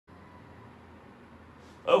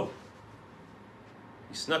Oh,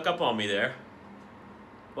 you snuck up on me there.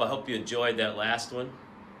 Well, I hope you enjoyed that last one.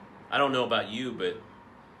 I don't know about you, but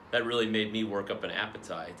that really made me work up an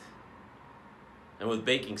appetite. And with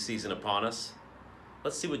baking season upon us,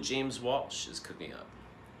 let's see what James Walsh is cooking up.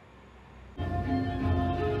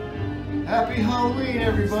 Happy Halloween,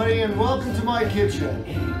 everybody, and welcome to my kitchen.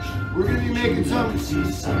 We're going to be making some...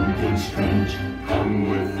 something strange.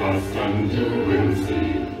 Come with us and you will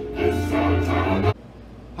see. It's our town.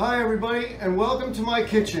 Hi, everybody, and welcome to my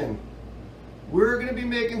kitchen. We're going to be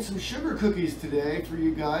making some sugar cookies today for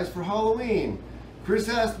you guys for Halloween. Chris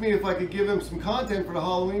asked me if I could give him some content for the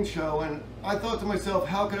Halloween show, and I thought to myself,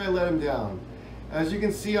 how could I let him down? As you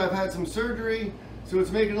can see, I've had some surgery, so it's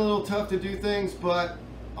making it a little tough to do things, but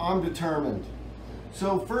I'm determined.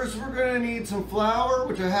 So first we're going to need some flour,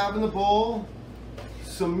 which I have in the bowl,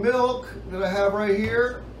 some milk that I have right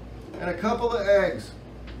here, and a couple of eggs.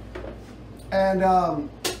 And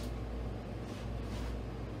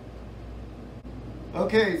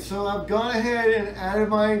okay, so I've gone ahead and added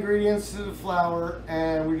my ingredients to the flour,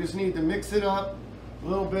 and we just need to mix it up a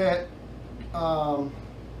little bit.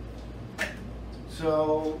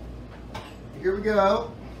 So here we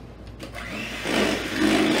go.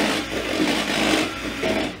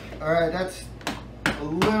 Alright, that's a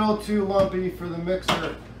little too lumpy for the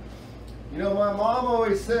mixer. You know, my mom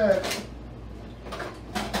always said,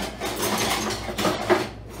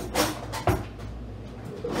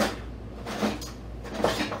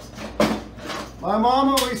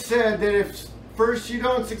 that if first you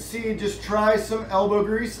don't succeed, just try some elbow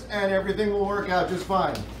grease and everything will work out just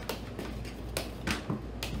fine.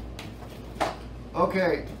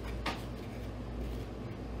 Okay.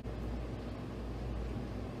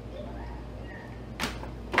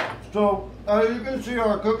 So, as you can see,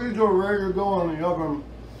 our cookies are ready to go in the oven,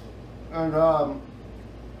 and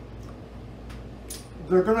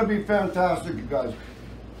they're going to be fantastic, you guys.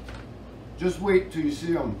 Just wait till you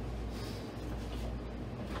see them.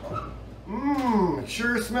 It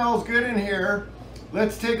sure smells good in here.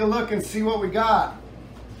 Let's take a look and see what we got.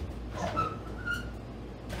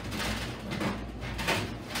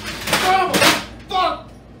 Oh, fuck!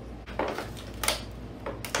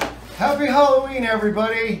 Happy Halloween,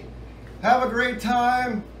 everybody. Have a great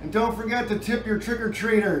time, and don't forget to tip your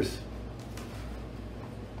trick-or-treaters.